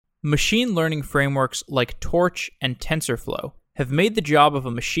Machine learning frameworks like Torch and TensorFlow have made the job of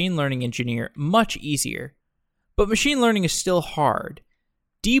a machine learning engineer much easier. But machine learning is still hard.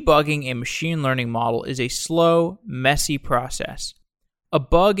 Debugging a machine learning model is a slow, messy process. A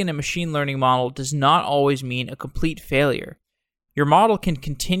bug in a machine learning model does not always mean a complete failure. Your model can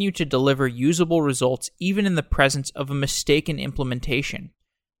continue to deliver usable results even in the presence of a mistaken implementation.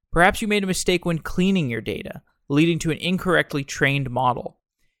 Perhaps you made a mistake when cleaning your data, leading to an incorrectly trained model.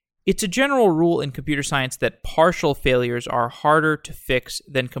 It's a general rule in computer science that partial failures are harder to fix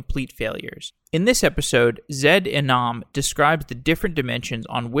than complete failures. In this episode, Zaid Enam describes the different dimensions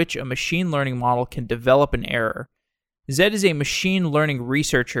on which a machine learning model can develop an error. Zaid is a machine learning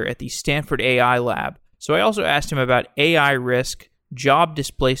researcher at the Stanford AI Lab, so I also asked him about AI risk, job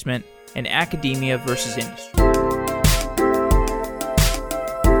displacement, and academia versus industry.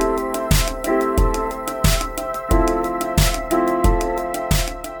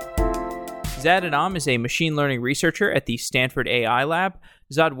 Zaid Enam is a machine learning researcher at the Stanford AI Lab.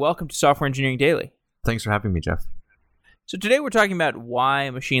 Zaid, welcome to Software Engineering Daily. Thanks for having me, Jeff. So today we're talking about why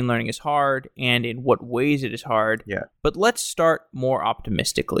machine learning is hard and in what ways it is hard. Yeah. But let's start more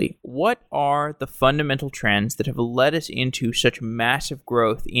optimistically. What are the fundamental trends that have led us into such massive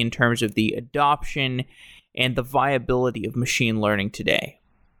growth in terms of the adoption and the viability of machine learning today?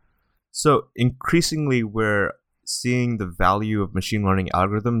 So increasingly, we're seeing the value of machine learning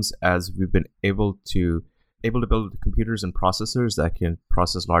algorithms as we've been able to build computers and processors that can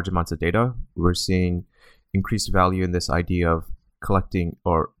process large amounts of data. We're seeing increased value in this idea of collecting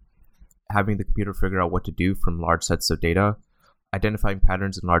or having the computer figure out what to do from large sets of data, identifying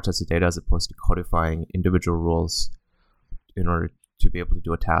patterns in large sets of data as opposed to codifying individual rules in order to be able to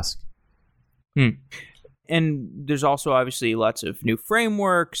do a task. And there's also obviously lots of new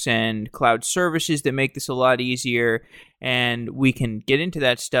frameworks and cloud services that make this a lot easier, and we can get into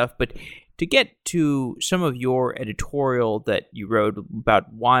that stuff. But to get to some of your editorial that you wrote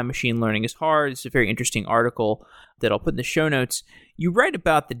about why machine learning is hard, it's a very interesting article that I'll put in the show notes. You write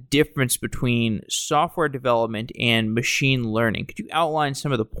about the difference between software development and machine learning. Could you outline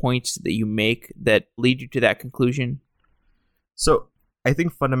some of the points that you make that lead you to that conclusion? So I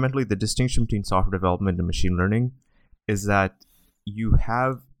think fundamentally the distinction between software development and machine learning is that you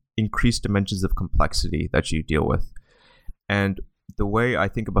have increased dimensions of complexity that you deal with. And the way I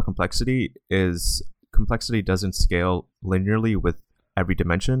think about complexity is complexity doesn't scale linearly with every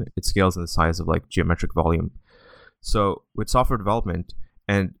dimension. It scales in the size of like geometric volume. So with software development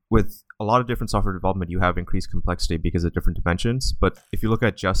and with a lot of different software development, you have increased complexity because of different dimensions. But if you look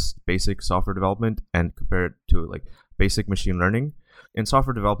at just basic software development and compare it to like basic machine learning, in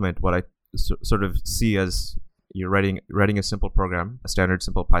software development, what I sort of see as you're writing a simple program, a standard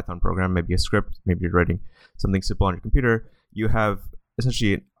simple Python program, maybe a script, maybe you're writing something simple on your computer, you have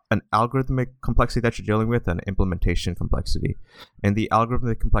essentially an algorithmic complexity that you're dealing with and implementation complexity. And the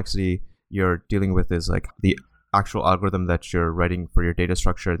algorithmic complexity you're dealing with is like the actual algorithm that you're writing for your data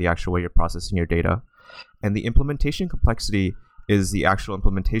structure, the actual way you're processing your data. And the implementation complexity is the actual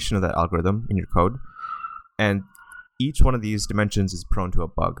implementation of that algorithm in your code. And each one of these dimensions is prone to a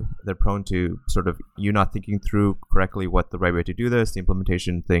bug. They're prone to sort of you not thinking through correctly what the right way to do this. The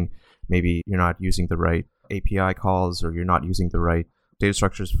implementation thing, maybe you're not using the right API calls or you're not using the right data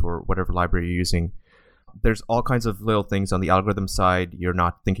structures for whatever library you're using. There's all kinds of little things on the algorithm side. You're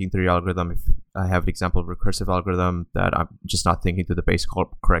not thinking through your algorithm. If I have an example of a recursive algorithm that I'm just not thinking through the base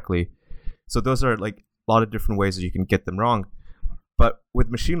call correctly. So those are like a lot of different ways that you can get them wrong. But with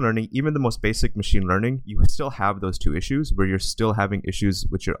machine learning, even the most basic machine learning, you still have those two issues where you're still having issues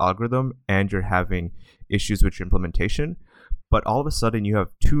with your algorithm and you're having issues with your implementation. But all of a sudden, you have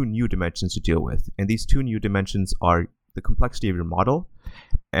two new dimensions to deal with. And these two new dimensions are the complexity of your model.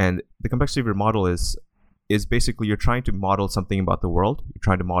 And the complexity of your model is basically you're trying to model something about the world. You're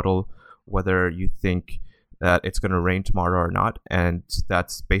trying to model whether you think that it's going to rain tomorrow or not. And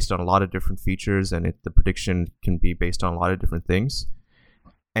that's based on a lot of different features, and the prediction can be based on a lot of different things.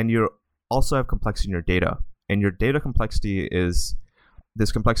 And you also have complexity in your data. And your data complexity is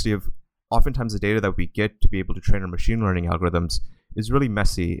this complexity of oftentimes the data that we get to be able to train our machine learning algorithms is really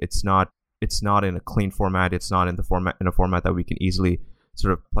messy. It's not in a clean format. It's not in a format that we can easily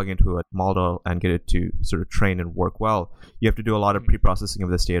sort of plug into a model and get it to sort of train and work well. You have to do a lot of pre-processing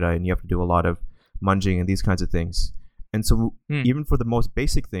of this data, and you have to do a lot of munging and these kinds of things. And so even for the most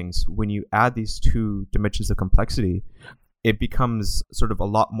basic things, when you add these two dimensions of complexity, it becomes sort of a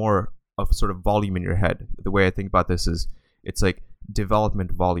lot more of sort of volume in your head. The way I think about this is it's like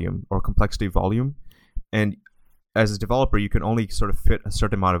development volume or complexity volume. And as a developer, you can only sort of fit a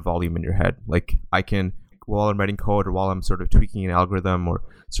certain amount of volume in your head. Like while I'm writing code or while I'm sort of tweaking an algorithm or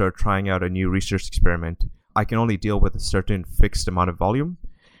sort of trying out a new research experiment, I can only deal with a certain fixed amount of volume.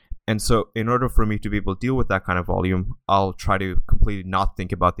 And so in order for me to be able to deal with that kind of volume, I'll try to completely not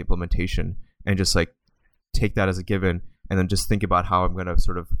think about the implementation and just like take that as a given and then just think about how I'm going to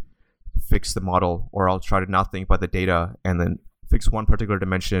sort of fix the model, or I'll try to not think about the data and then fix one particular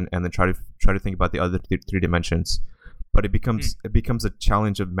dimension and then try to think about the other three dimensions. But it becomes a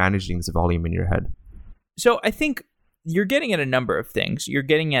challenge of managing this volume in your head. So I think you're getting at a number of things. You're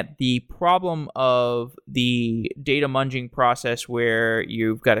getting at the problem of the data munging process where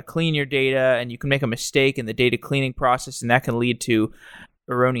you've got to clean your data and you can make a mistake in the data cleaning process, and that can lead to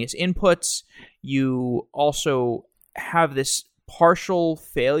erroneous inputs. You also have this partial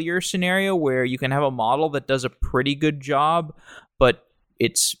failure scenario where you can have a model that does a pretty good job, but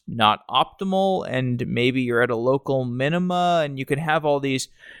it's not optimal, and maybe you're at a local minima, and you can have all these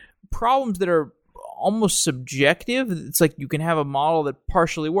problems that are almost subjective. It's like you can have a model that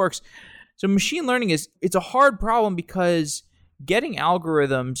partially works. So machine learning it's a hard problem because getting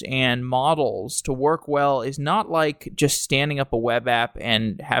algorithms and models to work well is not like just standing up a web app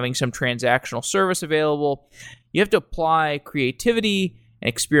and having some transactional service available. You have to apply creativity and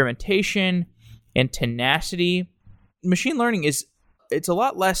experimentation and tenacity. Machine learning it's a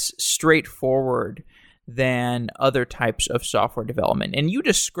lot less straightforward than other types of software development. And you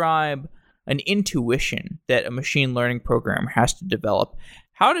describe an intuition that a machine learning programmer has to develop.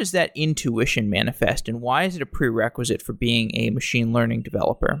 How does that intuition manifest, and why is it a prerequisite for being a machine learning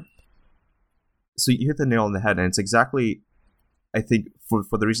developer? So you hit the nail on the head, and it's exactly, I think, for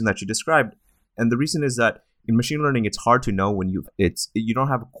the reason that you described. And the reason is that in machine learning, it's hard to know when you don't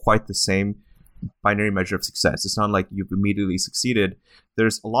have quite the same binary measure of success. It's not like you've immediately succeeded.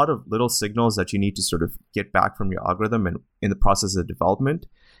 There's a lot of little signals that you need to sort of get back from your algorithm and in the process of development.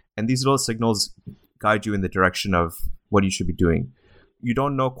 And these little signals guide you in the direction of what you should be doing. You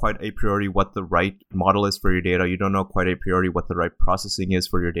don't know quite a priori what the right model is for your data. You don't know quite a priori what the right processing is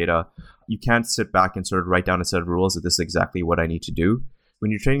for your data. You can't sit back and sort of write down a set of rules that this is exactly what I need to do. When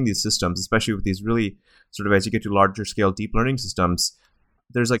you're training these systems, especially with these really sort of as you get to larger scale deep learning systems,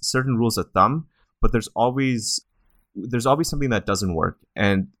 there's like certain rules of thumb, but there's always something that doesn't work.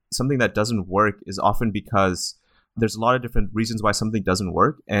 And something that doesn't work is often because there's a lot of different reasons why something doesn't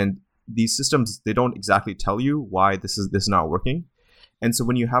work. And these systems, they don't exactly tell you why this is not working. And so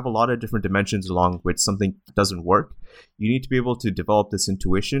when you have a lot of different dimensions along which something doesn't work, you need to be able to develop this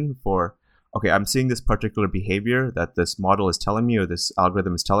intuition for, okay, I'm seeing this particular behavior that this model is telling me or this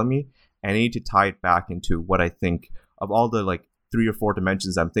algorithm is telling me, and I need to tie it back into what I think of all the like 3 or 4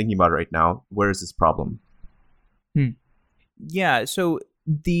 dimensions I'm thinking about right now. Where is this problem? Yeah, so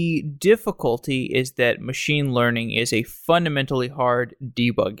the difficulty is that machine learning is a fundamentally hard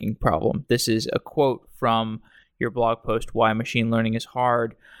debugging problem. This is a quote from your blog post, Why Machine Learning is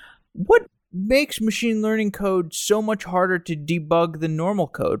Hard. What makes machine learning code so much harder to debug than normal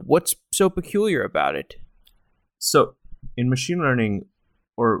code? What's so peculiar about it? So in machine learning,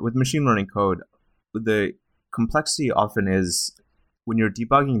 or with machine learning code, the complexity often is when you're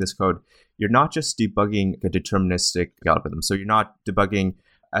debugging this code, you're not just debugging a deterministic algorithm. So you're not debugging,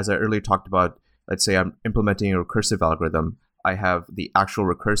 as I earlier talked about, let's say I'm implementing a recursive algorithm. I have the actual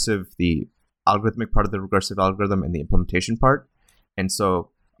recursive, the algorithmic part of the recursive algorithm, and the implementation part. And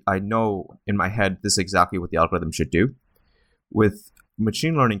so I know in my head this is exactly what the algorithm should do. With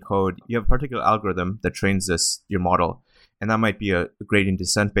machine learning code, you have a particular algorithm that trains your model. And that might be a gradient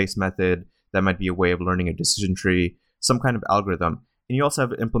descent based method. That might be a way of learning a decision tree, some kind of algorithm. And you also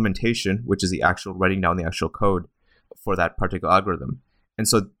have implementation, which is the actual writing down the actual code for that particular algorithm. And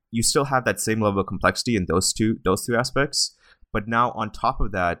so you still have that same level of complexity in those two aspects. But now on top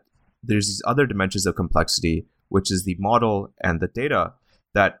of that, there's these other dimensions of complexity, which is the model and the data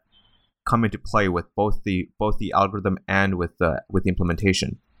that come into play with both the algorithm and with the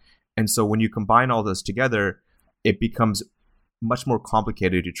implementation. And so when you combine all those together, it becomes much more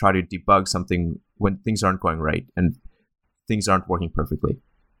complicated to try to debug something when things aren't going right and things aren't working perfectly.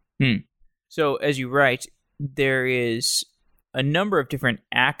 So as you write, there is a number of different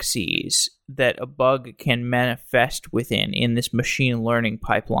axes that a bug can manifest within in this machine learning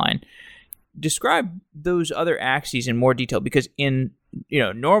pipeline. Describe those other axes in more detail, because in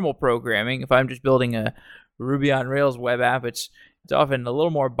normal programming, if I'm just building a Ruby on Rails web app, it's often a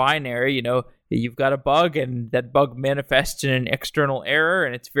little more binary. You've got a bug, and that bug manifests in an external error,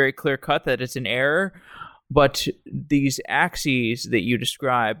 and it's very clear cut that it's an error. But these axes that you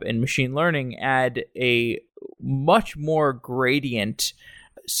describe in machine learning add a much more gradient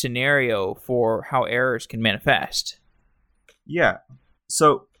scenario for how errors can manifest. Yeah.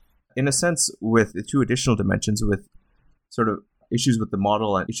 So in a sense, with the two additional dimensions, with sort of issues with the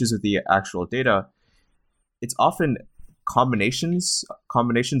model and issues with the actual data, it's often combinations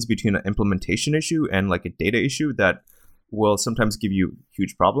between an implementation issue and like a data issue that will sometimes give you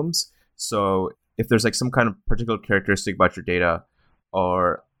huge problems. So if there's like some kind of particular characteristic about your data,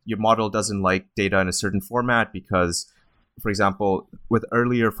 or your model doesn't like data in a certain format because, for example, with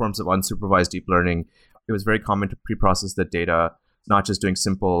earlier forms of unsupervised deep learning, it was very common to pre-process the data, not just doing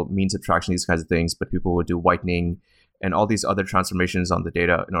simple mean subtraction, these kinds of things, but people would do whitening and all these other transformations on the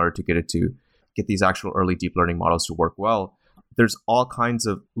data in order to get these actual early deep learning models to work well. There's all kinds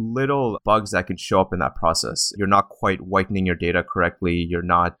of little bugs that can show up in that process. You're not quite whitening your data correctly. Your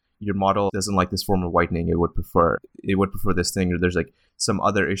model doesn't like this form of whitening. It would prefer this thing, or there's like some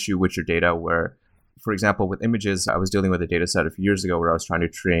other issue with your data where, for example, with images, I was dealing with a data set a few years ago where I was trying to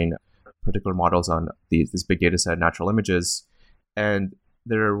train particular models on this big data set of natural images. And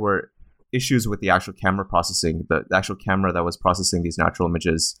there were issues with the actual camera processing, the actual camera that was processing these natural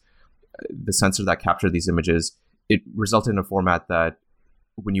images, the sensor that captured these images. It resulted in a format that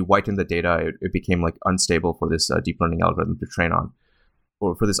when you whiten the data, it became like unstable for this deep learning algorithm to train on,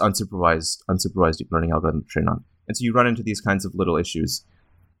 or for this unsupervised deep learning algorithm to train on. And so you run into these kinds of little issues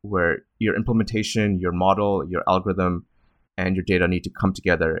where your implementation, your model, your algorithm, and your data need to come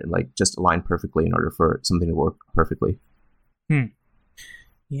together and like just align perfectly in order for something to work perfectly.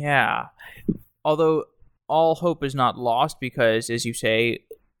 Yeah. Although all hope is not lost because, as you say,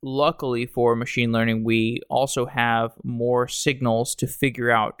 luckily for machine learning, we also have more signals to figure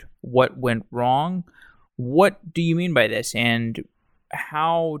out what went wrong. What do you mean by this? And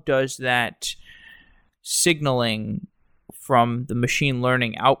how does that signaling from the machine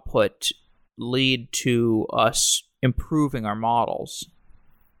learning output lead to us improving our models?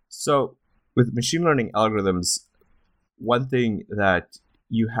 So with machine learning algorithms, one thing that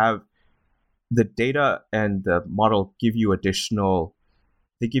you have, the data and the model give you additional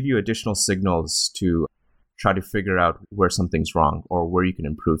signals to try to figure out where something's wrong or where you can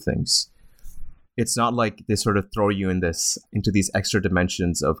improve things. It's not like they sort of throw you into these extra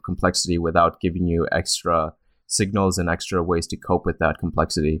dimensions of complexity without giving you extra signals and extra ways to cope with that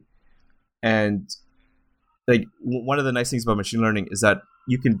complexity. And like one of the nice things about machine learning is that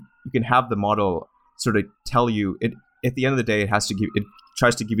you can have the model sort of tell you it. At the end of the day, it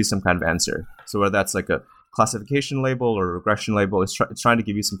tries to give you some kind of answer. So whether that's like a classification label or a regression label, it's trying to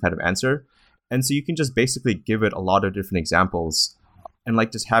give you some kind of answer. And so you can just basically give it a lot of different examples and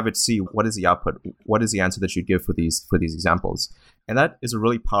like just have it see what is the output, what is the answer that you'd give for these examples. And that is a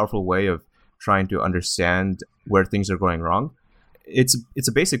really powerful way of trying to understand where things are going wrong. It's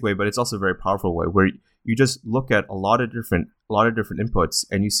a basic way, but it's also a very powerful way where you just look at a lot of different inputs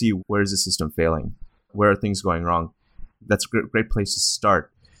and you see where is the system failing, where are things going wrong. That's a great place to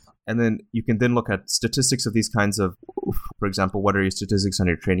start. And then you can then look at statistics of these kinds of, for example, what are your statistics on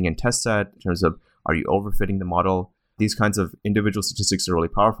your training and test set in terms of, are you overfitting the model? These kinds of individual statistics are really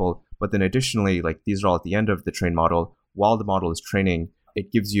powerful. But then additionally, like these are all at the end of the trained model. While the model is training,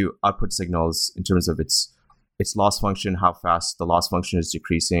 it gives you output signals in terms of its loss function, how fast the loss function is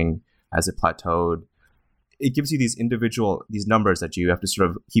decreasing, has it plateaued. It gives you these numbers that you have to sort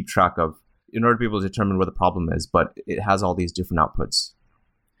of keep track of in order to be able to determine where the problem is, but it has all these different outputs.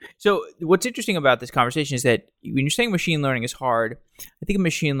 So what's interesting about this conversation is that when you're saying machine learning is hard, I think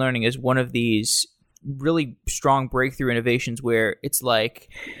machine learning is one of these really strong breakthrough innovations where it's like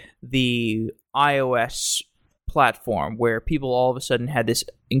the iOS platform where people all of a sudden had this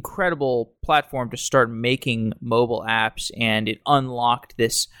incredible platform to start making mobile apps, and it unlocked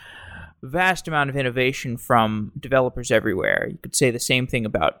this vast amount of innovation from developers everywhere. You could say the same thing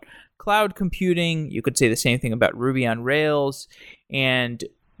about cloud computing. You could say the same thing about Ruby on Rails. And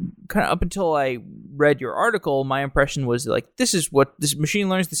kind of up until I read your article, my impression was like, this machine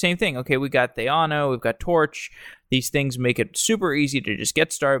learning is the same thing. Okay, we got Theano, we've got Torch. These things make it super easy to just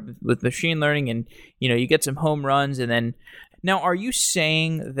get started with machine learning, and you get some home runs. And then now, are you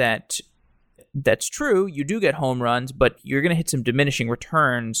saying that that's true? You do get home runs, but you're going to hit some diminishing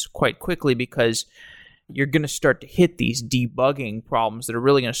returns quite quickly because you're going to start to hit these debugging problems that are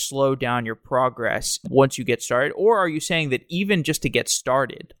really going to slow down your progress once you get started? Or are you saying that even just to get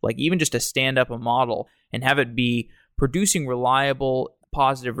started, like even just to stand up a model and have it be producing reliable,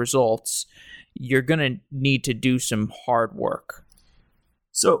 positive results, you're going to need to do some hard work?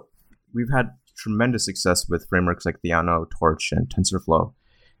 So we've had tremendous success with frameworks like Theano, Torch, and TensorFlow.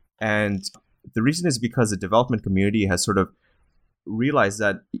 And the reason is because the development community has sort of realized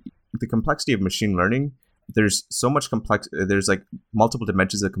that the complexity of machine learning, there's so much there's like multiple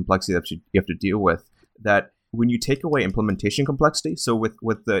dimensions of complexity that you have to deal with, that when you take away implementation complexity, so with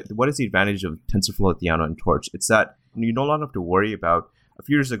what is the advantage of TensorFlow, Theano, and Torch? It's that you no longer have to worry about. A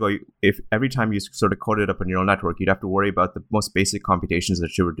few years ago, if every time you sort of coded up a neural network, you'd have to worry about the most basic computations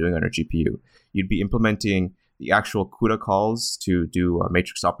that you were doing on your GPU. You'd be implementing the actual CUDA calls to do a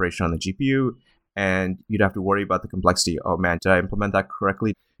matrix operation on the GPU, and you'd have to worry about the complexity. Oh man, did I implement that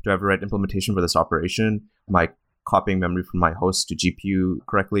correctly? Do I have a right implementation for this operation? Am I copying memory from my host to GPU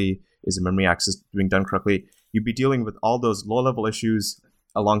correctly? Is the memory access being done correctly? You'd be dealing with all those low-level issues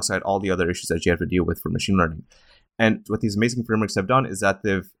alongside all the other issues that you have to deal with for machine learning. And what these amazing frameworks have done is that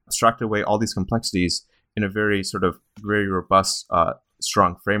they've abstracted away all these complexities in a very very robust,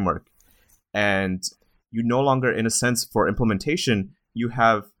 strong framework. And you no longer, in a sense, for implementation, you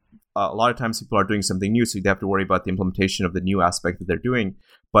have a lot of times people are doing something new, so they have to worry about the implementation of the new aspect that they're doing.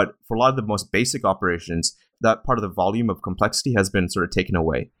 But for a lot of the most basic operations, that part of the volume of complexity has been sort of taken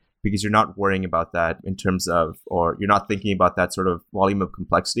away, because you're not worrying about that in terms of, or you're not thinking about that sort of volume of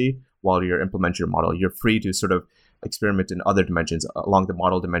complexity while you're implementing your model. You're free to sort of experiment in other dimensions along the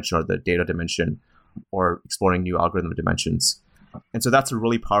model dimension or the data dimension, or exploring new algorithm dimensions. And so that's a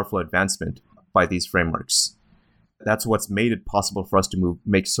really powerful advancement by these frameworks. That's what's made it possible for us to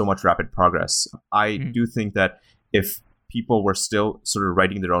make so much rapid progress. I do think that if people were still sort of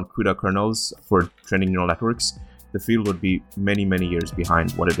writing their own CUDA kernels for training neural networks, the field would be many, many years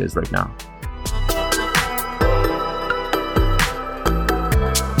behind what it is right now.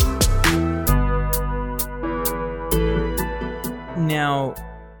 Now,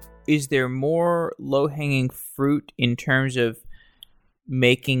 is there more low-hanging fruit in terms of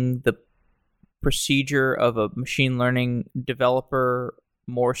making the procedure of a machine learning developer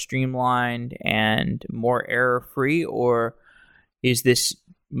more streamlined and more error-free, or is this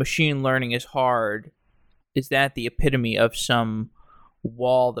machine learning is hard? Is that the epitome of some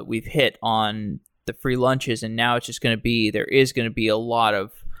wall that we've hit on the free lunches, and now it's just going to be, there is going to be a lot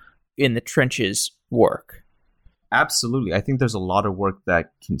of in the trenches work? Absolutely. I think there's a lot of work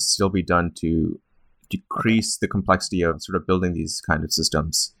that can still be done to decrease the complexity of sort of building these kind of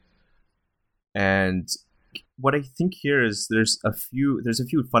systems. And what I think here is there's a few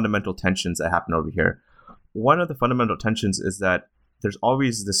fundamental tensions that happen over here. One of the fundamental tensions is that there's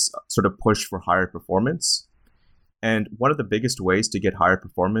always this sort of push for higher performance. And one of the biggest ways to get higher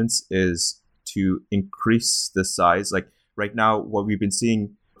performance is to increase the size. Like right now, what we've been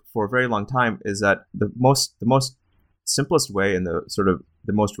seeing for a very long time is that the most simplest way and the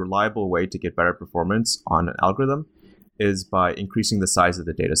most reliable way to get better performance on an algorithm is by increasing the size of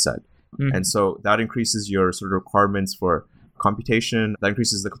the data set. Mm-hmm. And so that increases your sort of requirements for computation, that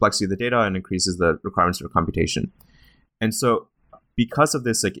increases the complexity of the data and increases the requirements for computation. And so because of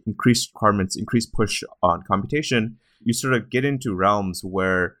this like increased requirements, increased push on computation, you sort of get into realms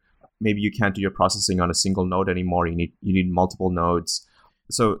where maybe you can't do your processing on a single node anymore. You need multiple nodes.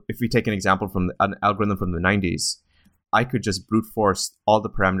 So if we take an example from an algorithm from the 90s, I could just brute force all the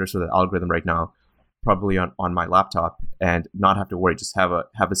parameters for the algorithm right now, probably on my laptop, and not have to worry. Just have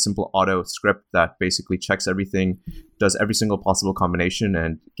a simple auto script that basically checks everything, does every single possible combination,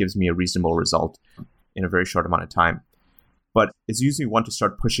 and gives me a reasonable result in a very short amount of time. But as usually you want to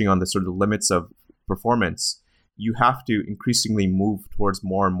start pushing on the sort of limits of performance, you have to increasingly move towards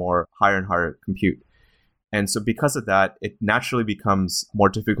more and more higher and higher compute. And so because of that, it naturally becomes more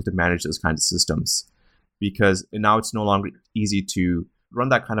difficult to manage those kinds of systems, because now it's no longer easy to run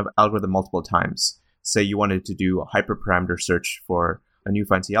that kind of algorithm multiple times. Say you wanted to do a hyperparameter search for a new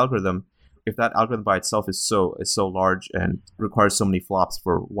fancy algorithm. If that algorithm by itself is so large and requires so many flops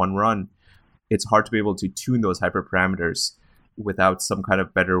for one run, it's hard to be able to tune those hyperparameters without some kind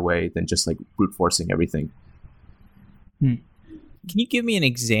of better way than just like brute forcing everything. Can you give me an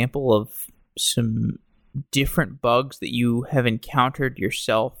example of some different bugs that you have encountered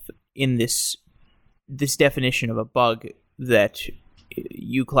yourself in this definition of a bug that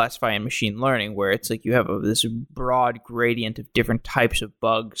you classify in machine learning, where it's like you have this broad gradient of different types of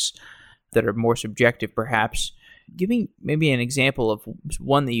bugs that are more subjective, perhaps? Give me maybe an example of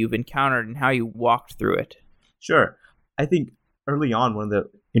one that you've encountered and how you walked through it. Sure. I think early on, one of the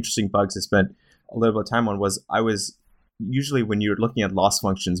interesting bugs I spent a little bit of time on was usually when you're looking at loss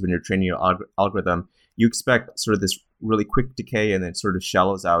functions, when you're training your algorithm, you expect sort of this really quick decay and then sort of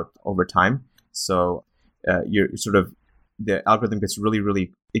shallows out over time. So the algorithm gets really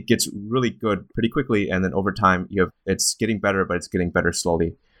good pretty quickly, and then over time it's getting better, but it's getting better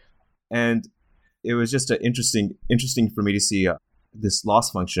slowly. And it was just interesting for me to see this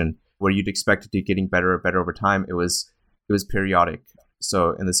loss function where you'd expect it to getting better and better over time. It was periodic,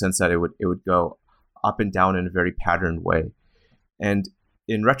 so in the sense that it would go up and down in a very patterned way. And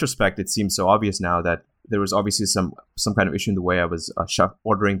in retrospect, it seems so obvious now that there was obviously some kind of issue in the way I was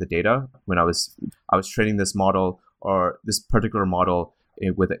ordering the data when I was training this model or this particular model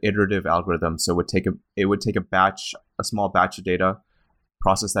with an iterative algorithm. So it would take a small batch of data,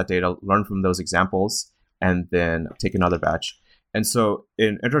 process that data, learn from those examples, and then take another batch. And so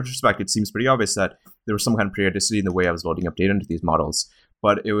in retrospect, it seems pretty obvious that there was some kind of periodicity in the way I was loading up data into these models.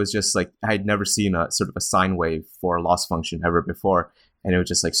 But it was just like I had never seen a sort of a sine wave for a loss function ever before. And it was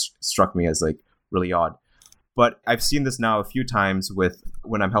just like struck me as like really odd. But I've seen this now a few times with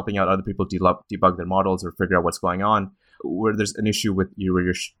when I'm helping out other people debug their models or figure out what's going on, where there's an issue with you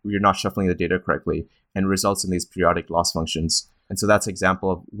where you're not shuffling the data correctly and results in these periodic loss functions. And so that's an example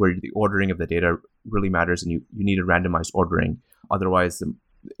of where the ordering of the data really matters, and you need a randomized ordering. Otherwise,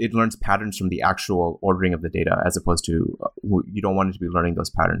 it learns patterns from the actual ordering of the data, as opposed to you don't want it to be learning those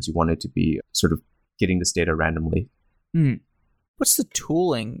patterns. You want it to be sort of getting this data randomly. What's the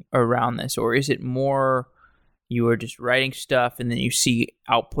tooling around this? Or is it more you are just writing stuff and then you see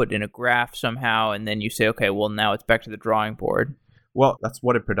output in a graph somehow and then you say, okay, well, now it's back to the drawing board? Well, that's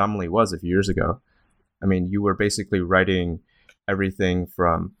what it predominantly was a few years ago. I mean, you were basically writing everything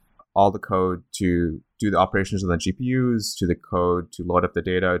from all the code to do the operations on the GPUs, to the code to load up the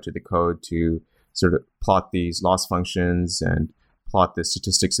data, to the code to sort of plot these loss functions and plot the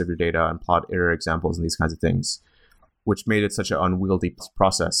statistics of your data and plot error examples and these kinds of things, which made it such an unwieldy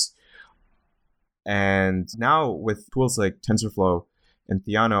process. And now with tools like TensorFlow and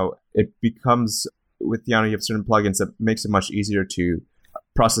Theano, it becomes, with Theano, you have certain plugins that makes it much easier to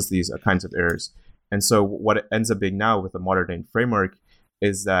process these kinds of errors. And so what it ends up being now with the modern framework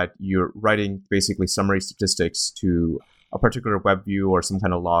is that you're writing basically summary statistics to a particular web view or some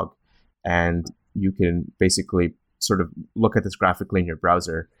kind of log, and you can basically sort of look at this graphically in your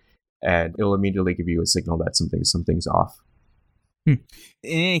browser, and it'll immediately give you a signal that something's off. In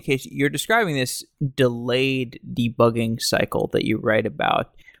any case, you're describing this delayed debugging cycle that you write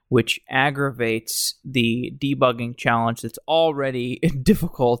about, which aggravates the debugging challenge that's already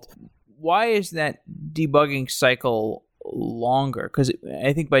difficult. Why is that debugging cycle longer? Because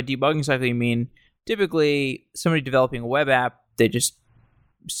I think by debugging cycle, you mean typically somebody developing a web app, they just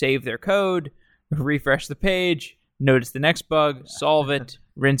save their code, refresh the page, notice the next bug, solve it,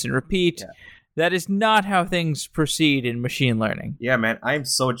 rinse and repeat. Yeah. That is not how things proceed in machine learning. Yeah, man, I'm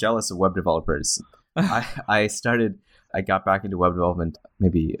so jealous of web developers. I got back into web development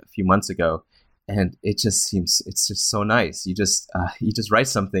maybe a few months ago, and it's just so nice. You just write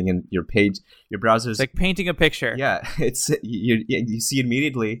something and your browser's it's like painting a picture. Yeah, it's you see it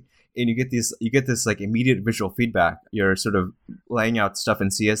immediately, and you get this like immediate visual feedback. You're sort of laying out stuff in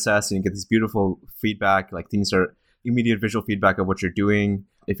CSS, and you get this beautiful feedback. Like things are immediate visual feedback of what you're doing.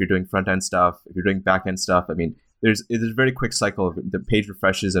 If you're doing front end stuff, if you're doing back end stuff, I mean, there's a very quick cycle of the page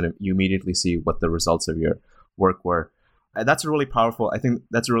refreshes, and you immediately see what the results of your work were. And that's a really powerful. I think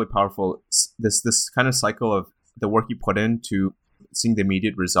that's a really powerful. This kind of cycle of the work you put into seeing the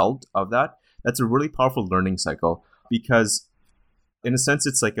immediate result of that. That's a really powerful learning cycle, because, in a sense,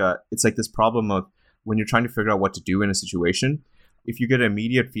 it's like this problem of when you're trying to figure out what to do in a situation. If you get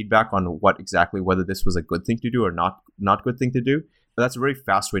immediate feedback on whether this was a good thing to do or not good thing to do, that's a very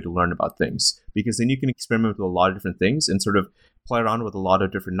fast way to learn about things, because then you can experiment with a lot of different things and sort of play around with a lot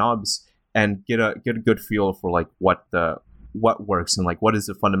of different knobs and get a good feel for like what works and like what is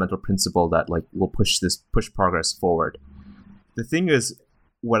the fundamental principle that like will push progress forward. The thing is,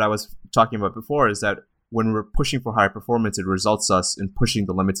 what I was talking about before is that when we're pushing for higher performance, it results us in pushing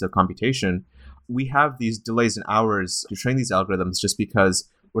the limits of computation. We have these delays in hours to train these algorithms just because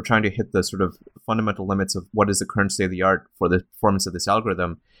we're trying to hit the sort of fundamental limits of what is the current state of the art for the performance of this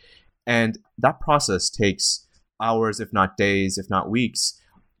algorithm. And that process takes hours, if not days, if not weeks,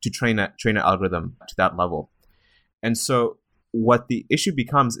 to train an algorithm to that level. And so what the issue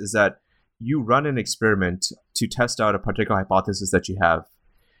becomes is that you run an experiment to test out a particular hypothesis that you have.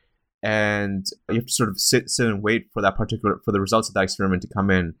 And you have to sort of sit and wait for the results of that experiment to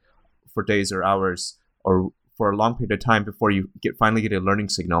come in for days or hours or for a long period of time before you finally get a learning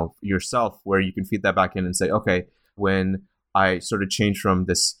signal yourself, where you can feed that back in and say, okay, when I sort of change from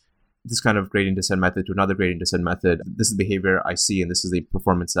this kind of gradient descent method to another gradient descent method, this is the behavior I see, and this is the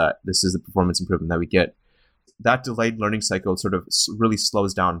performance improvement that we get. That delayed learning cycle sort of really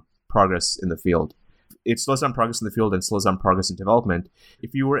slows down progress in the field. It slows down progress in the field and slows down progress in development.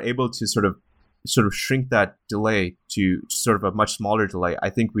 If you were able to sort of shrink that delay to sort of a much smaller delay, I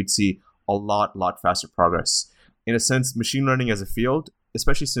think we'd see a lot faster progress. In a sense, machine learning as a field,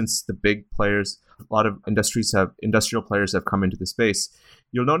 especially since the big players, a lot of industrial players have come into the space,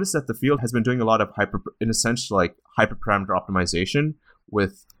 you'll notice that the field has been doing a lot of hyperparameter optimization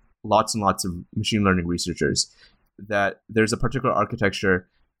with lots and lots of machine learning researchers, that there's a particular architecture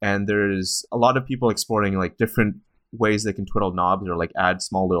and there's a lot of people exploring like different ways they can twiddle knobs or like add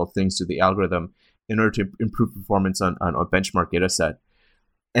small little things to the algorithm in order to improve performance on a benchmark data set.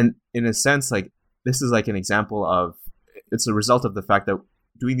 And in a sense, like this is like an example of, it's a result of the fact that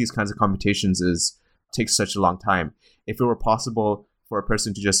doing these kinds of computations takes such a long time. If it were possible for a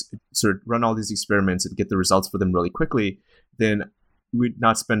person to just sort of run all these experiments and get the results for them really quickly, then we'd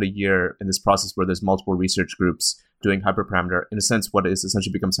not spend a year in this process where there's multiple research groups doing hyperparameter. In a sense, what is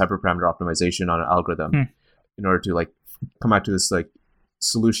essentially becomes hyperparameter optimization on an algorithm in order to like come out to this like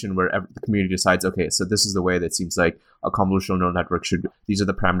solution where the community decides, okay, so this is the way that seems like a convolutional neural network should. These are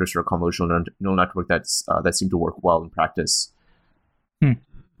the parameters for a convolutional neural network that seem to work well in practice.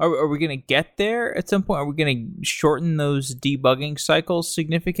 Are we going to get there at some point? Are we going to shorten those debugging cycles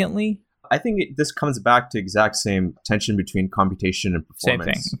significantly? I think this comes back to exact same tension between computation and performance.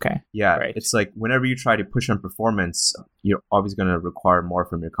 Same thing. Okay. Yeah. Right. It's like whenever you try to push on performance, you're always going to require more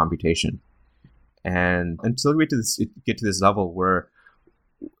from your computation. And until we get to this level where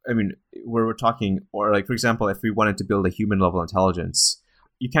we're talking, or like, for example, if we wanted to build a human level intelligence,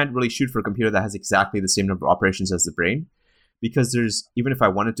 you can't really shoot for a computer that has exactly the same number of operations as the brain. Because even if I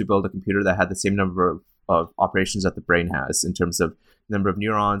wanted to build a computer that had the same number of operations that the brain has in terms of number of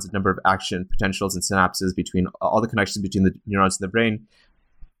neurons, number of action potentials and synapses between all the connections between the neurons in the brain,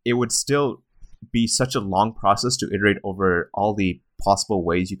 it would still be such a long process to iterate over all the possible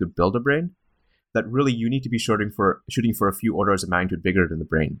ways you could build a brain that really you need to be shooting for a few orders of magnitude bigger than the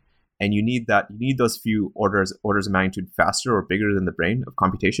brain. And you need those few orders of magnitude faster or bigger than the brain of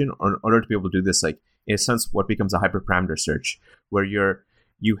computation in order to be able to do this, like, in a sense, what becomes a hyperparameter search, where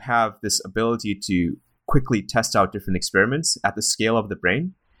you have this ability to quickly test out different experiments at the scale of the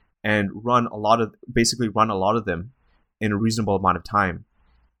brain and run a lot of them in a reasonable amount of time.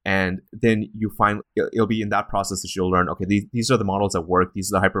 And then you find it'll be in that process that you'll learn, okay, these are the models that work,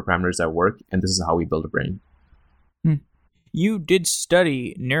 these are the hyperparameters that work, and this is how we build a brain. You did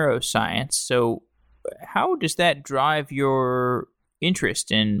study neuroscience, so how does that drive your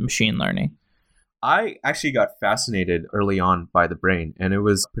interest in machine learning? I actually got fascinated early on by the brain, and it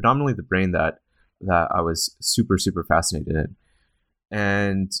was predominantly the brain that I was super, super fascinated in.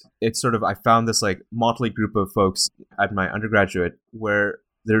 And it's sort of, I found this like motley group of folks at my undergraduate where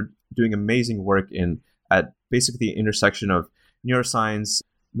they're doing amazing work at basically the intersection of neuroscience,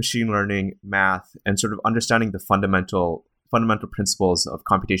 machine learning, math, and sort of understanding the fundamental principles of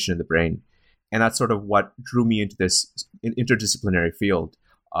computation in the brain. And that's sort of what drew me into this interdisciplinary field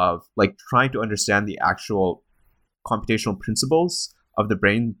of like trying to understand the actual computational principles of the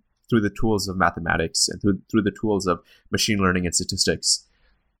brain through the tools of mathematics and through the tools of machine learning and statistics.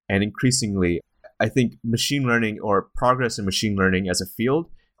 And increasingly, I think machine learning, or progress in machine learning as a field,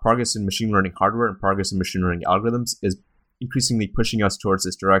 progress in machine learning hardware and progress in machine learning algorithms is increasingly pushing us towards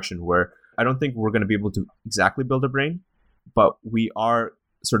this direction where I don't think we're going to be able to exactly build a brain, but we are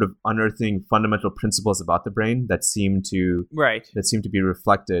sort of unearthing fundamental principles about the brain that seem to be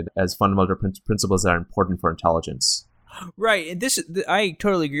reflected as fundamental principles that are important for intelligence. Right. And I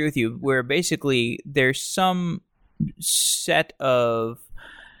totally agree with you, where basically there's some set of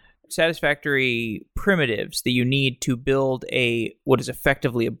satisfactory primitives that you need to build what is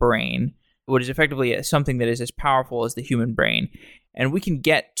effectively a brain, what is effectively something that is as powerful as the human brain. And we can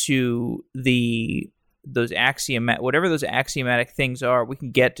get to whatever those axiomatic things are, we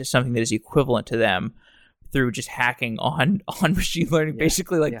can get to something that is equivalent to them through just hacking on machine learning,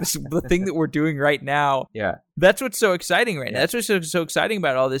 basically the thing that we're doing right now. Yeah. That's what's so exciting right now. That's what's so exciting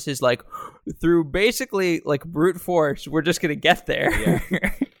about all this is like through basically like brute force, we're just going to get there.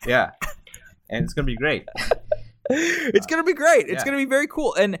 Yeah. And it's going to be great. It's going to be great. It's going to be very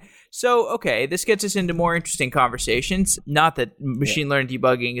cool. And so, okay, this gets us into more interesting conversations. Not that machine learning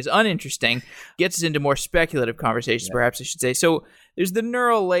debugging is uninteresting. Gets us into more speculative conversations, perhaps I should say. So there's the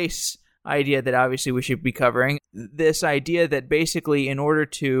neural lace idea that obviously we should be covering. This idea that basically in order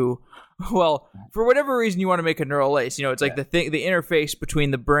to, well, for whatever reason you want to make a neural lace, it's like the interface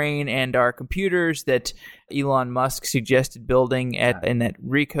between the brain and our computers that Elon Musk suggested building in that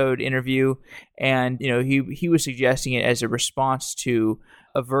Recode interview. And, he was suggesting it as a response to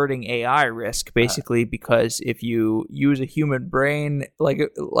averting AI risk, basically, because if you use a human brain,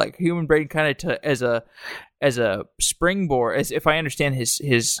 like human brain kind of as a springboard, as if I understand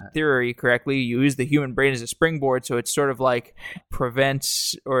his theory correctly, you use the human brain as a springboard, so it sort of like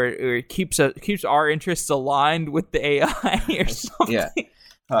prevents or keeps our interests aligned with the AI or something.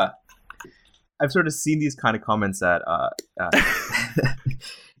 Yeah. I've sort of seen these kind of comments that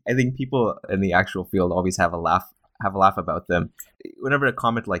I think people in the actual field always have a laugh have a laugh about them. Whenever a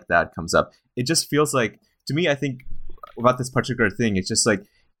comment like that comes up, it just feels like, to me, I think about this particular thing, it's just like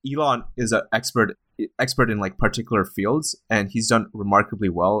Elon is an expert in like particular fields, and he's done remarkably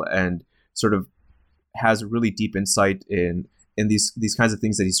well and sort of has really deep insight in these kinds of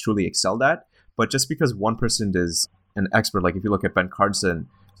things that he's truly excelled at. But just because one person is an expert, like if you look at Ben Carson,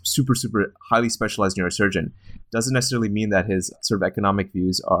 super highly specialized neurosurgeon, doesn't necessarily mean that his sort of economic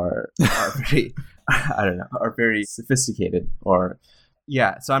views are very are very sophisticated. Or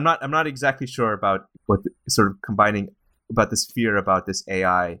so I'm not exactly sure about what sort of combining about this fear about this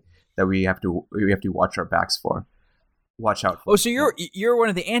AI that we have to watch our backs for. Watch out for. Oh, so you're one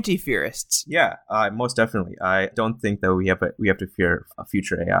of the anti-fearists. Yeah, most definitely. I don't think that we have to fear a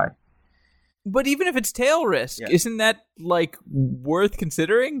future AI. But even if it's tail risk, isn't that like worth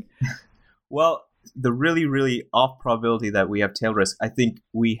considering? Well, the really, really off probability that we have tail risk, I think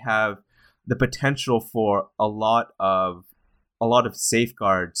we have the potential for a lot of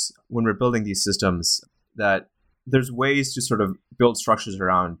safeguards when we're building these systems, that there's ways to sort of build safeguards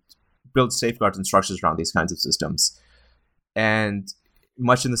and structures around these kinds of systems. And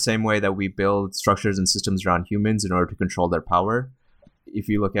much in the same way that we build structures and systems around humans in order to control their power. If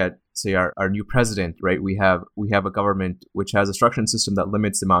you look at, say, our new president, right, we have a government which has a structure and system that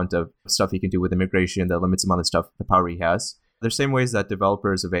limits the amount of stuff he can do with immigration, that limits the amount of the power he has. There's same ways that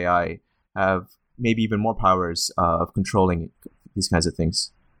developers of AI have maybe even more powers of controlling these kinds of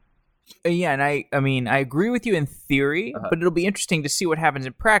things. Yeah, and I mean, I agree with you in theory, but it'll be interesting to see what happens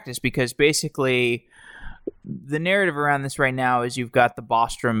in practice, because basically the narrative around this right now is you've got the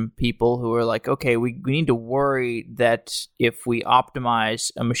Bostrom people who are like, okay, we need to worry that if we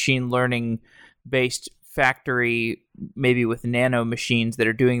optimize a machine learning based factory, maybe with nano machines that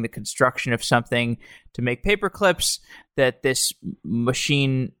are doing the construction of something to make paper clips, that this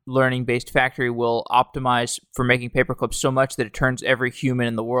machine learning based factory will optimize for making paper clips so much that it turns every human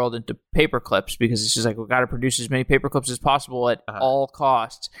in the world into paper clips, because it's just like, we've got to produce as many paper clips as possible at all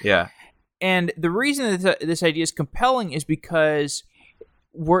costs. Yeah. And the reason that this idea is compelling is because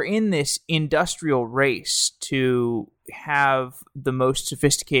we're in this industrial race to have the most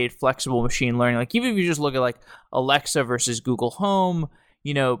sophisticated, flexible machine learning. Like, even if you just look at like Alexa versus Google Home,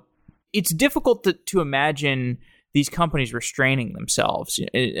 it's difficult to imagine these companies restraining themselves.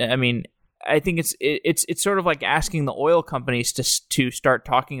 I mean, I think it's sort of like asking the oil companies to start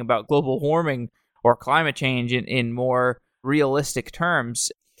talking about global warming or climate change in more realistic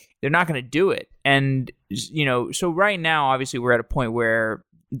terms. They're not going to do it. And, so right now, obviously, we're at a point where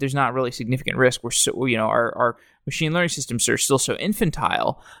there's not really significant risk. We're so, our machine learning systems are still so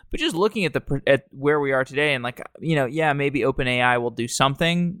infantile. But just looking at where we are today, and like, maybe OpenAI will do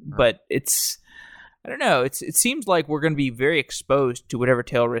something, but I don't know. It seems like we're going to be very exposed to whatever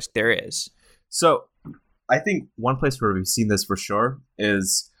tail risk there is. So I think one place where we've seen this for sure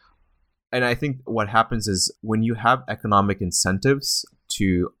is, and I think what happens is when you have economic incentives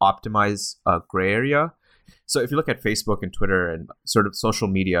to optimize a gray area. So if you look at Facebook and Twitter and sort of social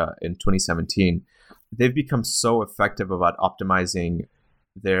media in 2017, they've become so effective about optimizing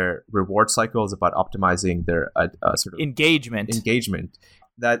their reward cycles, about optimizing their sort of engagement,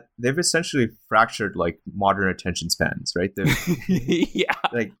 that they've essentially fractured like modern attention spans, right? Yeah.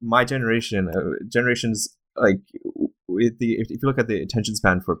 Like my generations like if you look at the attention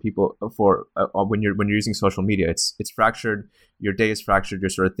span for people when you're using social media, it's fractured. Your day is fractured. Your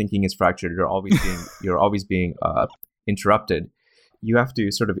sort of thinking is fractured. You're always being interrupted. You have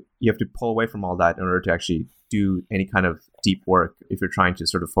to pull away from all that in order to actually do any kind of deep work if you're trying to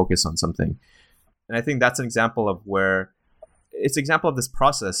sort of focus on something. And I think that's an example of this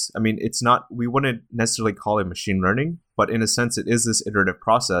process. I mean, we wouldn't necessarily call it machine learning, but in a sense, it is this iterative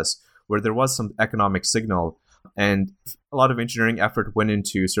process where there was some economic signal. And a lot of engineering effort went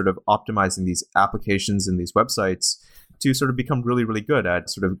into sort of optimizing these applications and these websites to sort of become really, really good at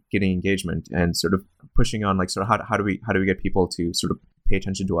sort of getting engagement and sort of pushing on like sort of how do we get people to sort of pay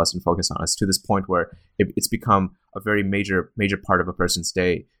attention to us and focus on us, to this point where it's become a very major part of a person's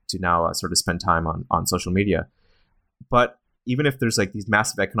day to now sort of spend time on social media. But even if there's like these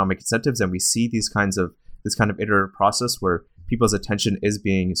massive economic incentives and we see this kind of iterative process where people's attention is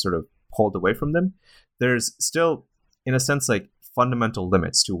being sort of pulled away from them, there's still, in a sense, like fundamental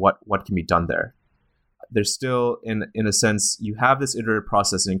limits to what can be done there. There's still, in a sense, you have this iterative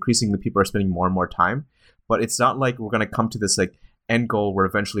process and increasingly people are spending more and more time, but it's not like we're going to come to this like end goal where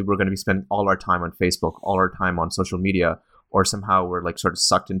eventually we're going to be spending all our time on Facebook, all our time on social media, or somehow we're like sort of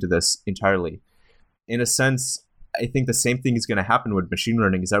sucked into this entirely. In a sense, I think the same thing is going to happen with machine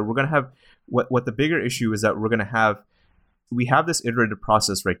learning, is that we're going to have what the bigger issue is that we have this iterative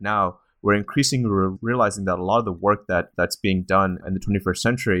process right now, we're increasingly realizing that a lot of the work that's being done in the 21st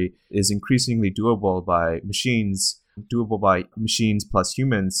century is increasingly doable by machines plus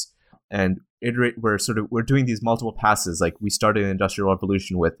humans. And we're doing these multiple passes. Like we started the Industrial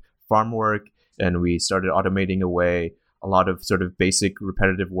Revolution with farm work, and we started automating away a lot of sort of basic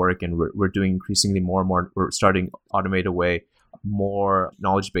repetitive work, and we're doing increasingly more and more. We're starting to automate away more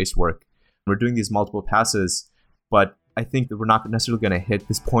knowledge-based work. We're doing these multiple passes, but I think that we're not necessarily going to hit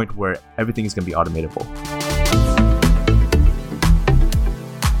this point where everything is going to be automatable.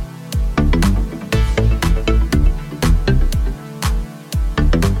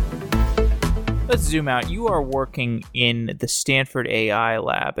 Let's zoom out. You are working in the Stanford AI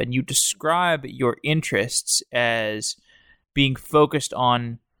lab, and you describe your interests as being focused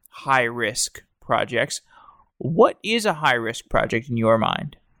on high-risk projects. What is a high-risk project in your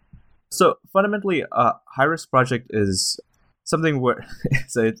mind? So fundamentally, a high-risk project is something where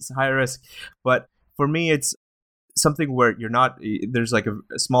so it's high risk, but for me, it's something where there's like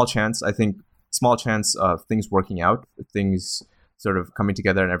a small chance of things working out, things sort of coming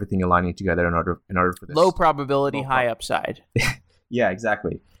together and everything aligning together in order for this. Low probability, high upside. Yeah,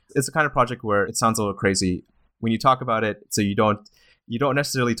 exactly. It's the kind of project where it sounds a little crazy when you talk about it. So you don't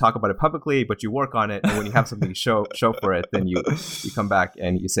necessarily talk about it publicly, but you work on it, and when you have something to show for it, then you come back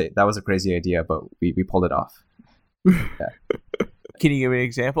and you say that was a crazy idea, but we pulled it off. Yeah. Can you give me an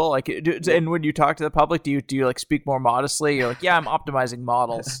example? Like, and when you talk to the public, do you like speak more modestly? You're like, yeah, I'm optimizing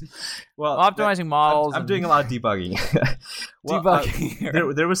models. Models. I'm doing a lot of debugging.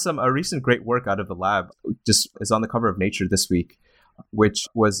 Debugging. There was a recent great work out of the lab, just is on the cover of Nature this week, which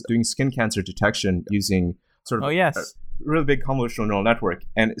was doing skin cancer detection using sort of a really big convolutional neural network.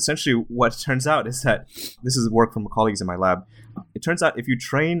 And essentially, what turns out is that this is work from colleagues in my lab. It turns out if you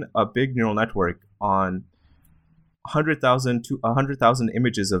train a big neural network on 100,000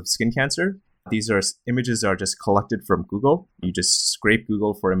 images of skin cancer. These are images that are just collected from Google. You just scrape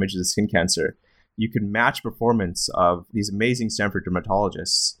Google for images of skin cancer. You can match performance of these amazing Stanford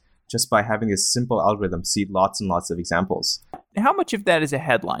dermatologists just by having this simple algorithm see lots and lots of examples. How much of that is a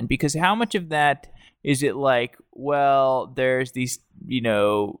headline? Because how much of that is it like, well, there's these,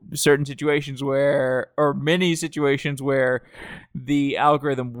 certain situations or many situations where the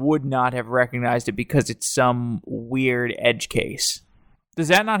algorithm would not have recognized it because it's some weird edge case. Does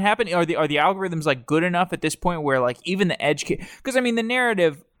that not happen? Are the algorithms like good enough at this point where like even the edge case? Because the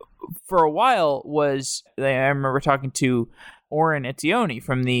narrative for a while was, I remember talking to Oren Etzioni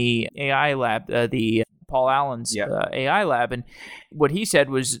from the AI lab, the Paul Allen's AI lab, and what he said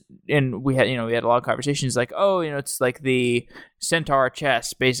was, and we had a lot of conversations like, it's like the Centaur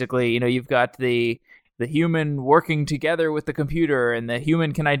chess, basically. You've got the human working together with the computer, and the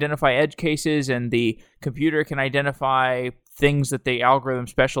human can identify edge cases, and the computer can identify things that the algorithm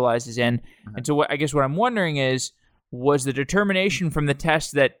specializes in. Mm-hmm. And so I guess what I'm wondering is, was the determination from the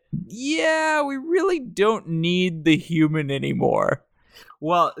test that, we really don't need the human anymore?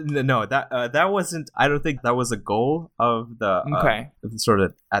 Well, no, that wasn't. I don't think that was a goal of the sort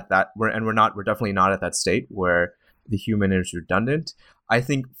of at that. We're definitely not at that state where the human is redundant. I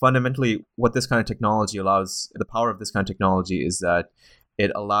think fundamentally, what this kind of technology allows, the power of this kind of technology is that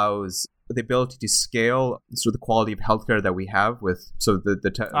it allows the ability to scale sort of the quality of healthcare that we have with sort of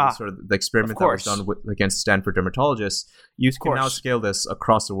the experiment that was done against Stanford dermatologists. You can now scale this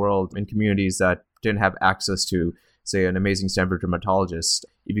across the world in communities that didn't have access to, say, an amazing Stanford dermatologist.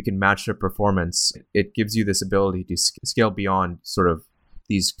 If you can match their performance, it gives you this ability to scale beyond sort of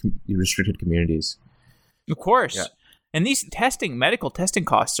these restricted communities. Of course. Yeah. And these medical testing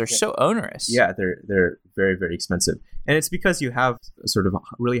costs are so onerous. Yeah, they're very, very expensive. And it's because you have a sort of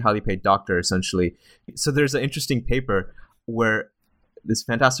really highly paid doctor, essentially. So there's an interesting paper where this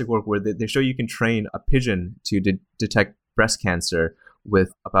fantastic work where they show you can train a pigeon to detect breast cancer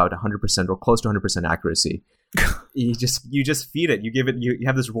with about 100% or close to 100% accuracy. You just feed it. You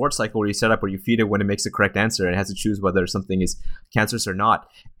have this reward cycle where you set up where you feed it when it makes the correct answer, and it has to choose whether something is cancerous or not.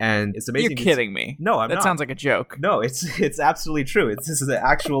 And it's amazing. You're kidding me. No, I'm not. That sounds like a joke. No, it's absolutely true. This is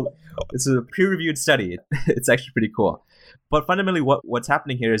it's a peer-reviewed study. It's actually pretty cool. But fundamentally, what's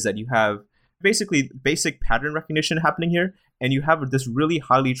happening here is that you have basically basic pattern recognition happening here, and you have this really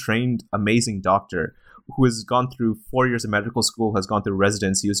highly trained, amazing doctor who has gone through 4 years of medical school, has gone through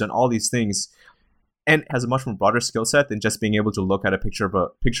residency, who's done all these things, and has a much more broader skill set than just being able to look at a picture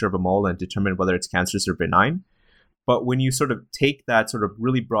of a mole and determine whether it's cancerous or benign. But when you sort of take that sort of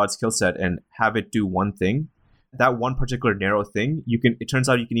really broad skill set and have it do one thing, that one particular narrow thing, it turns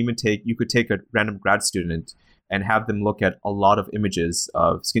out you could take a random grad student and have them look at a lot of images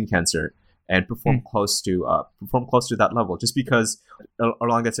of skin cancer and perform close to that level. Just because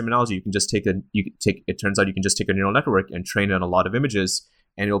along that same analogy, you can just it turns out you can just take a neural network and train it on a lot of images,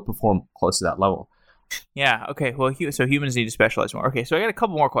 and it'll perform close to that level. Yeah. Okay. Well, so humans need to specialize more. Okay. So I got a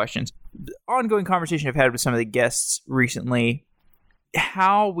couple more questions. The ongoing conversation I've had with some of the guests recently,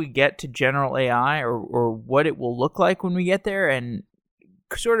 how we get to general AI or what it will look like when we get there, and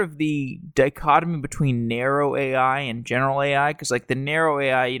sort of the dichotomy between narrow AI and general AI. Because like the narrow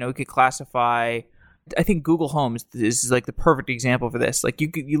AI, we could classify. I think Google Home is like the perfect example for this. Like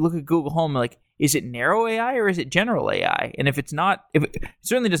you look at Google Home, like, is it narrow AI or is it general AI? And if it's not, it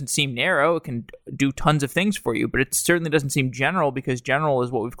certainly doesn't seem narrow. It can do tons of things for you, but it certainly doesn't seem general, because general is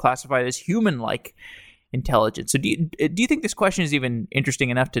what we've classified as human-like intelligence. So do you think this question is even interesting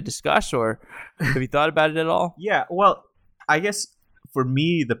enough to discuss, or have you thought about it at all? Yeah. Well, I guess for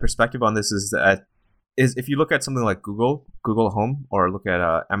me, the perspective on this is if you look at something like Google Home, or look at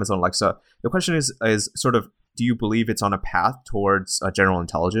Amazon Alexa, the question is sort of, do you believe it's on a path towards general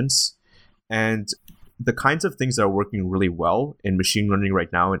intelligence? And the kinds of things that are working really well in machine learning right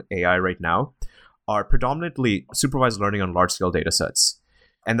now and AI right now are predominantly supervised learning on large-scale data sets.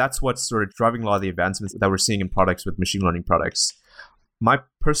 And that's what's sort of driving a lot of the advancements that we're seeing in products with machine learning products. My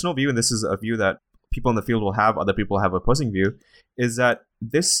personal view, and this is a view that people in the field will have, other people have opposing view, is that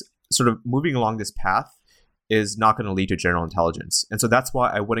this sort of moving along this path is not going to lead to general intelligence. And so that's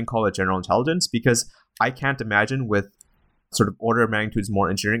why I wouldn't call it general intelligence, because I can't imagine with sort of order of magnitudes more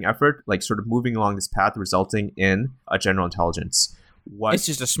engineering effort, like sort of moving along this path resulting in a general intelligence. It's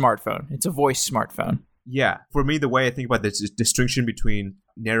just a smartphone. It's a voice smartphone. Yeah. For me, the way I think about this distinction between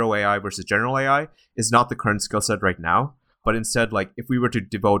narrow AI versus general AI is not the current skill set right now, but instead, like, if we were to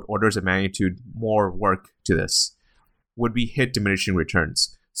devote orders of magnitude more work to this, would we hit diminishing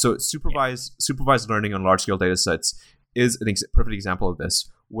returns? So supervised learning on large-scale data sets is a perfect example of this,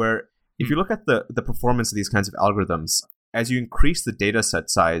 where if you look at the performance of these kinds of algorithms, as you increase the data set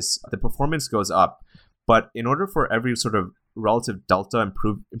size, the performance goes up. But in order for every sort of relative delta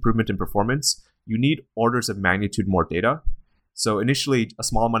improvement in performance, you need orders of magnitude more data. So initially, a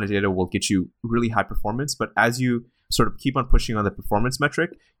small amount of data will get you really high performance, but as you sort of keep on pushing on the performance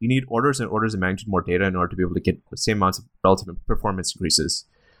metric, you need orders and orders of magnitude more data in order to be able to get the same amounts of relative performance increases.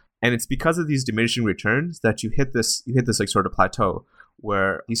 And it's because of these diminishing returns that you hit this like sort of plateau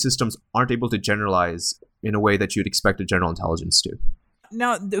where these systems aren't able to generalize in a way that you'd expect a general intelligence to.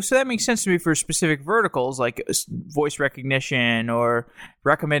 Now, so that makes sense to me for specific verticals like voice recognition or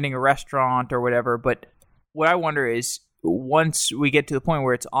recommending a restaurant or whatever. But what I wonder is, once we get to the point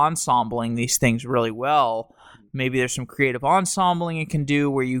where it's ensembling these things really well, maybe there's some creative ensembling it can do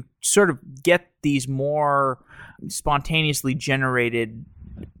where you sort of get these more spontaneously generated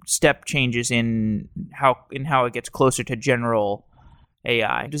step changes in how it gets closer to general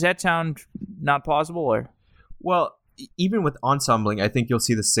AI. Does that sound not plausible? Or? Well, even with ensembling, I think you'll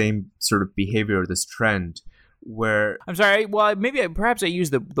see the same sort of behavior, this trend where... I'm sorry, well, perhaps I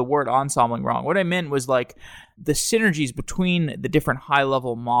used the word ensembling wrong. What I meant was like the synergies between the different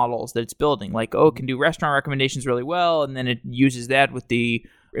high-level models that it's building. Like, it can do restaurant recommendations really well, and then it uses that with the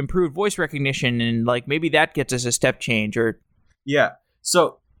improved voice recognition, and like maybe that gets us a step change. Or yeah.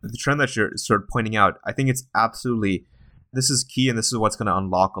 So the trend that you're sort of pointing out, I think it's absolutely... This is key, and this is what's going to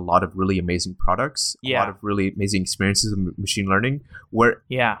unlock a lot of really amazing products, a lot of really amazing experiences of machine learning, where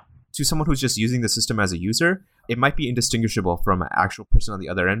to someone who's just using the system as a user, it might be indistinguishable from an actual person on the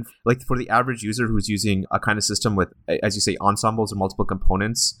other end. Like for the average user who's using a kind of system with, as you say, ensembles or multiple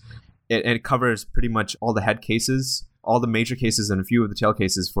components, and it covers pretty much all the head cases, all the major cases, and a few of the tail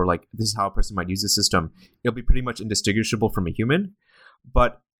cases for like, this is how a person might use the system. It'll be pretty much indistinguishable from a human.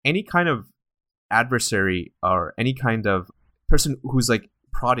 But any kind of adversary or any kind of person who's like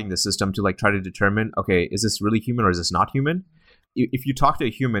prodding the system to like try to determine, okay, is this really human or is this not human? If you talk to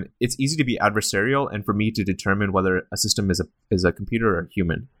a human, it's easy to be adversarial and for me to determine whether a system is a computer or a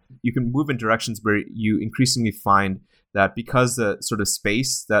human. You can move in directions where you increasingly find that because the sort of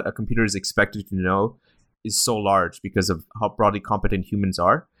space that a computer is expected to know is so large because of how broadly competent humans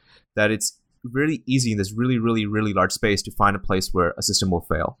are, that it's really easy in this really, really, really large space to find a place where a system will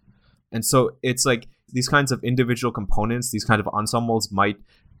fail. And so it's like these kinds of individual components, these kind of ensembles might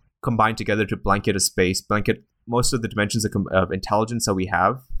combine together to blanket a space, blanket most of the dimensions of intelligence that we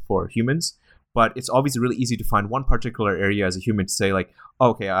have for humans. But it's always really easy to find one particular area as a human to say like,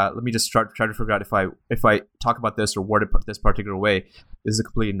 let me just try to figure out if I talk about this or word it this particular way, this is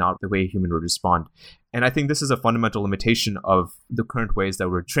completely not the way a human would respond. And I think this is a fundamental limitation of the current ways that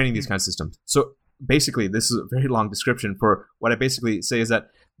we're training these kinds of systems. So basically, this is a very long description for what I basically say is that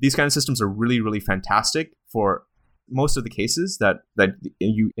these kind of systems are really, really fantastic for most of the cases that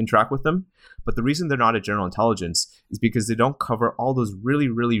you interact with them. But the reason they're not a general intelligence is because they don't cover all those really,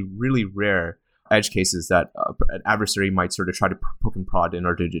 really, really rare edge cases that an adversary might sort of try to poke and prod in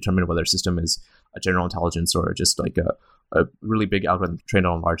order to determine whether a system is a general intelligence or just like a really big algorithm trained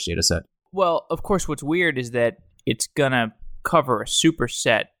on a large data set. Well, of course, what's weird is that it's going to cover a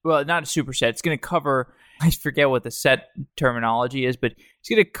superset. Well, not a superset. It's going to cover, I forget what the set terminology is, but it's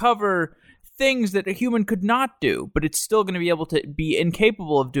going to cover things that a human could not do, but it's still going to be able to be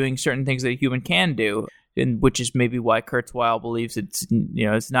incapable of doing certain things that a human can do, and which is maybe why Kurzweil believes it's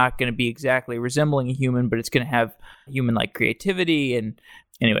not going to be exactly resembling a human, but it's going to have human-like creativity. And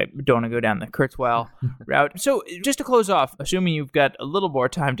anyway, don't want to go down the Kurzweil route. So just to close off, assuming you've got a little more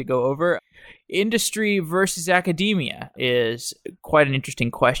time to go over, industry versus academia is quite an interesting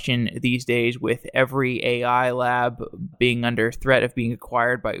question these days, with every AI lab being under threat of being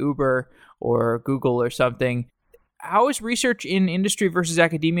acquired by Uber or Google or something. How is research in industry versus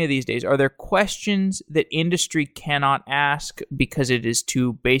academia these days? Are there questions that industry cannot ask because it is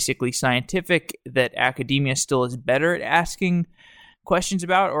too basically scientific that academia still is better at asking questions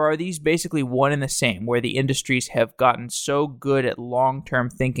about? Or are these basically one and the same, where the industries have gotten so good at long-term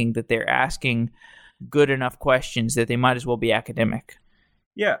thinking that they're asking good enough questions that they might as well be academic?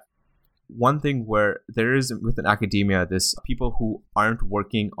 Yeah. One thing where there is within academia, this people who aren't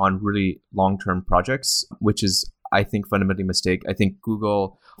working on really long-term projects, which is, I think, fundamentally a mistake. I think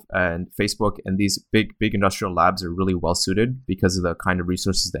Google and Facebook and these big industrial labs are really well suited because of the kind of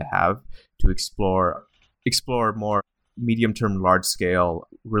resources they have to explore more medium-term, large-scale,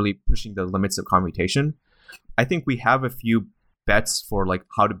 really pushing the limits of computation. I think we have a few bets for like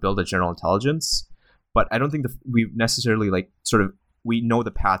how to build a general intelligence, but I don't think we've necessarily we know the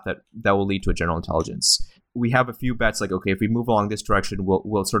path that will lead to a general intelligence. We have a few bets like, okay, if we move along this direction,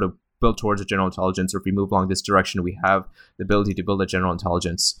 we'll sort of build towards a general intelligence, or if we move along this direction, we have the ability to build a general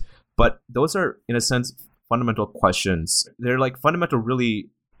intelligence. But those are, in a sense, fundamental questions. They're like fundamental,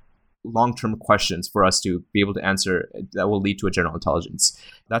 really long-term questions for us to be able to answer that will lead to a general intelligence.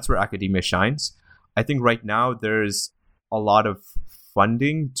 That's where academia shines. I think right now there's a lot of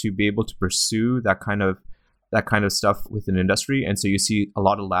funding to be able to pursue that kind of stuff within industry. And so you see a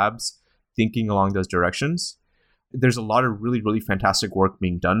lot of labs thinking along those directions. There's a lot of really, really fantastic work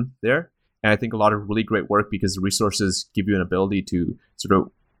being done there. And I think a lot of really great work because the resources give you an ability to sort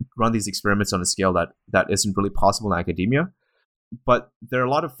of run these experiments on a scale that isn't really possible in academia. But there are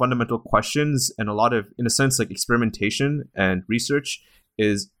a lot of fundamental questions and a lot of, in a sense, like experimentation and research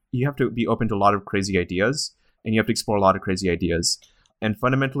is you have to be open to a lot of crazy ideas and you have to explore a lot of crazy ideas. And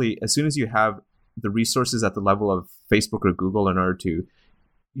fundamentally, as soon as you have the resources at the level of Facebook or Google in order to,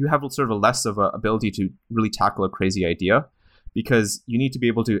 you have sort of a less of a ability to really tackle a crazy idea, because you need to be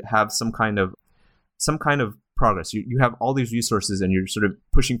able to have some kind of progress. You have all these resources and you're sort of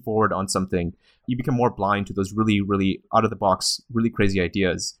pushing forward on something. You become more blind to those really, really out of the box, really crazy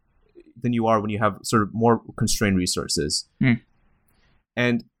ideas than you are when you have sort of more constrained resources.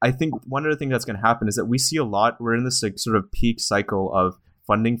 And I think one other thing that's going to happen is that we see a lot, we're in this like sort of peak cycle of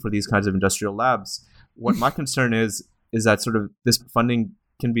funding for these kinds of industrial labs. What my concern is that sort of this funding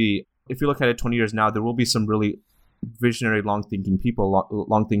can be, if you look at it 20 years now, there will be some really visionary, long-thinking people,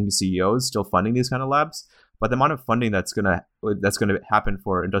 long-thinking CEOs still funding these kind of labs. But the amount of funding that's gonna happen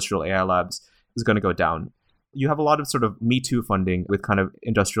for industrial AI labs is going to go down. You have a lot of sort of Me Too funding with kind of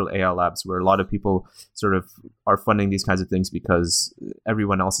industrial AI labs, where a lot of people sort of are funding these kinds of things because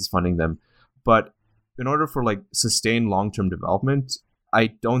everyone else is funding them. But in order for like sustained long-term development, I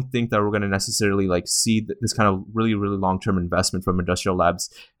don't think that we're going to necessarily like see this kind of really, really long-term investment from industrial labs.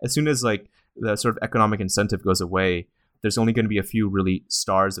 As soon as like the sort of economic incentive goes away, there's only going to be a few really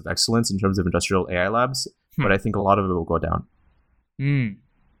stars of excellence in terms of industrial AI labs. But I think a lot of it will go down.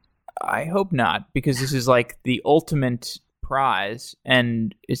 I hope not, because this is like the ultimate prize.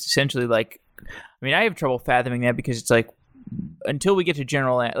 And it's essentially like, I mean, I have trouble fathoming that, because it's like, until we get to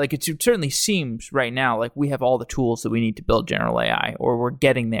general AI, like it certainly seems right now like we have all the tools that we need to build general AI, or we're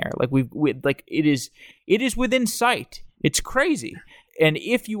getting there. Like we like it is within sight. It's crazy. And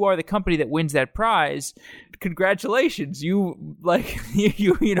if you are the company that wins that prize, congratulations! You like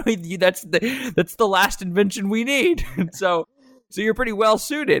you know that's the last invention we need. so you're pretty well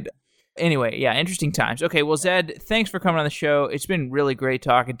suited. Anyway, yeah, interesting times. Okay, well, Zed, thanks for coming on the show. It's been really great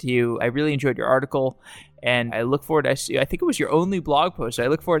talking to you. I really enjoyed your article, and I look forward to, I think it was your only blog post. So I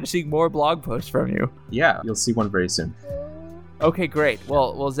look forward to seeing more blog posts from you. Yeah, you'll see one very soon. Okay, great.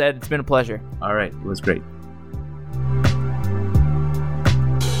 Well, Zed, it's been a pleasure. All right, it was great.